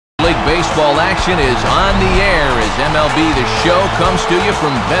baseball action is on the air as MLB The Show comes to you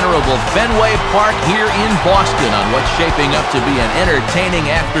from venerable Fenway Park here in Boston on what's shaping up to be an entertaining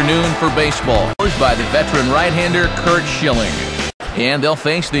afternoon for baseball. By the veteran right-hander Curt Schilling. And they'll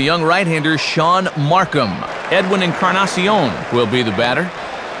face the young right-hander Sean Markham. Edwin Encarnacion will be the batter.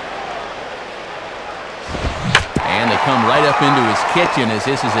 And they come right up into his kitchen as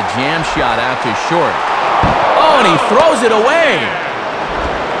this is a jam shot out to short. Oh, and he throws it away!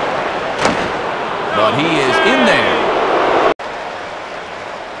 But he is in there.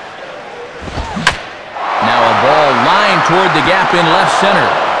 Now a ball lined toward the gap in left center.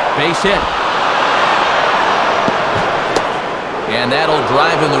 Base hit. And that'll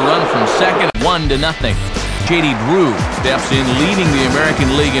drive in the run from second, 1-0. J.D. Drew steps in, leading the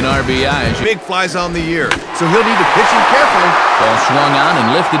American League in RBIs. Big flies on the year, so he'll need to pitch him carefully. Ball swung on and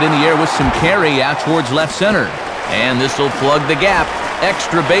lifted in the air with some carry out towards left center. And this will plug the gap.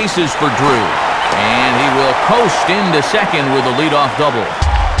 Extra bases for Drew. And he will coast into second with a leadoff double.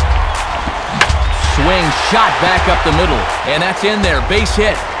 Swing shot back up the middle. And that's in there. Base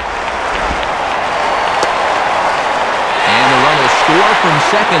hit. And the run will score from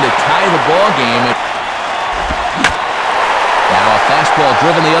second to tie the ball game. Now a fastball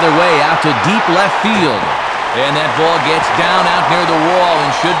driven the other way out to deep left field. And that ball gets down out near the wall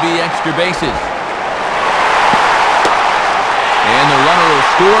and should be extra bases. And the runner will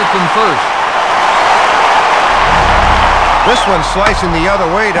score from first. This one's slicing the other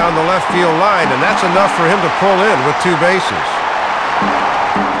way down the left field line, and that's enough for him to pull in with 2 bases.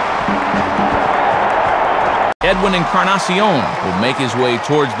 Edwin Encarnacion will make his way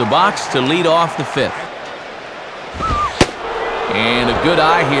towards the box to lead off the 5th. And a good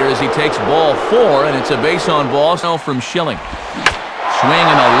eye here as he takes ball 4, and it's a base on ball from Schilling. Swing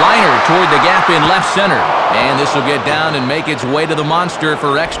and a liner toward the gap in left center. And this will get down and make its way to the monster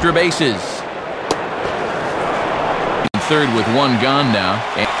for extra bases. Third with 1 gone now.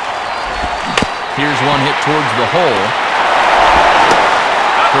 And here's one hit towards the hole.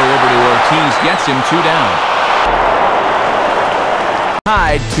 Throw over to Ortiz, gets him 2 down.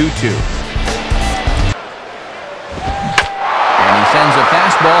 Tied 2-2. And he sends a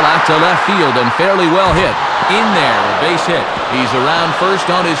fastball out to left field and fairly well hit. In there, a base hit. He's around first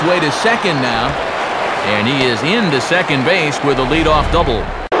on his way to second now. And he is into second base with a leadoff double.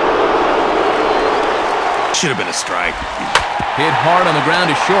 Should have been a strike. Hit hard on the ground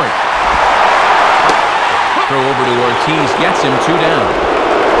to short. Throw over to Ortiz, gets him 2 down.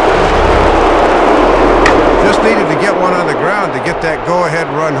 Just needed to get one on the ground to get that go-ahead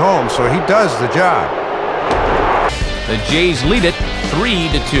run home, so he does the job. The Jays lead it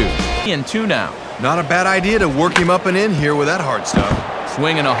 3-2. In 2 now. Not a bad idea to work him up and in here with that hard stuff.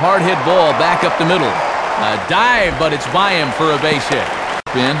 Swinging a hard hit ball back up the middle. A dive, but it's by him for a base hit.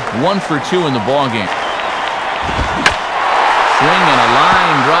 In 1 for 2 in the ball game. Swing and a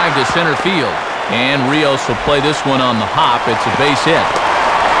line drive to center field. And Rios will play this one on the hop. It's a base hit.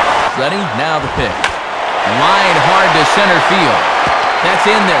 Ready? Now the pitch. Line hard to center field. That's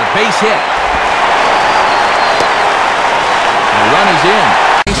in there. Base hit. The run is in.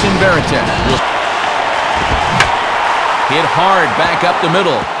 Jason Veritek. Hit hard back up the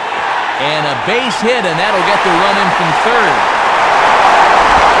middle. And a base hit, and that'll get the run in from third.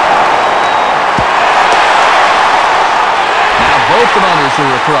 Both the runners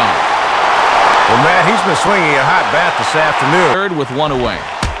are across. Well, Matt, he's been swinging a hot bat this afternoon. Third with 1 away.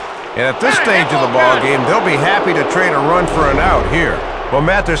 And at this stage of the ball game, they'll be happy to trade a run for an out here. Well,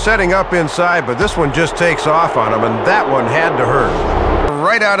 Matt, they're setting up inside, but this one just takes off on them, and that one had to hurt.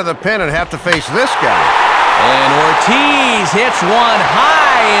 Right out of the pen and have to face this guy. And Ortiz hits one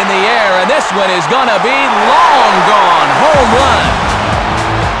high in the air, and this one is going to be long gone. Home run.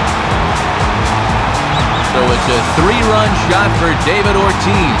 So it's a 3-run shot for David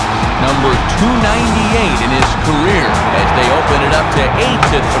Ortiz, number 298 in his career, as they open it up to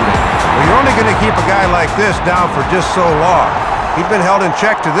 8-3. Well, you're only going to keep a guy like this down for just so long. He'd been held in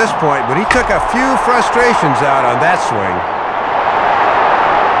check to this point, but he took a few frustrations out on that swing.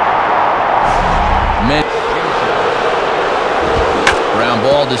 Ground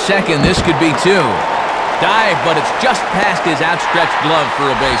ball to second. This could be 2. Dive, but it's just past his outstretched glove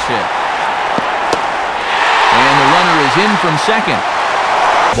for a base hit. And the runner is in from second.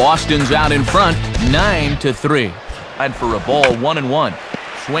 Boston's out in front, 9-3. Tied for a ball, 1-1.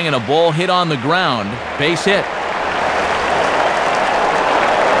 Swinging a ball hit on the ground. Base hit.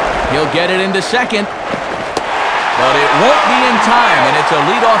 He'll get it into second. But it won't be in time, and it's a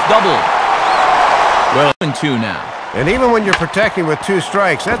leadoff double. Well, 2 now. And even when you're protecting with 2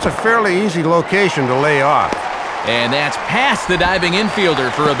 strikes, that's a fairly easy location to lay off. And that's past the diving infielder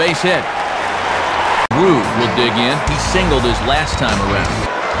for a base hit. Rude will dig in. He singled his last time around.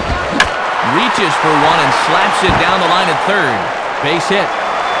 Reaches for one and slaps it down the line at third. Base hit.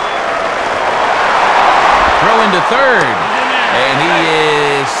 Throw into third. And he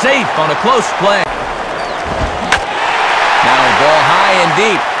is safe on a close play. Now a ball high and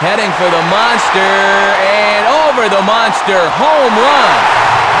deep. Heading for the monster. And over the monster. Home run.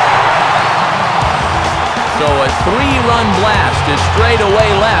 So a 3-run blast to straightaway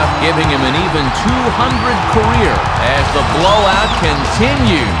left, giving him an even 200 career as the blowout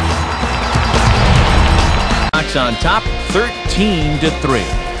continues. Sox on top, 13-3.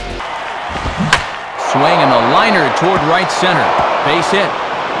 Swing and a liner toward right center. Base hit.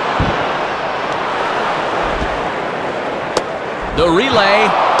 The relay,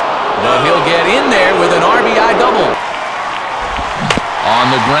 but he'll get in there with an RBI double.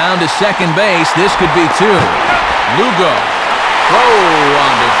 On the ground to second base, this could be two. Lugo, throw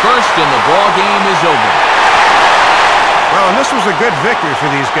on to first, and the ball game is over. Well, and this was a good victory for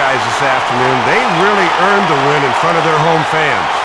these guys this afternoon. They really earned the win in front of their home fans.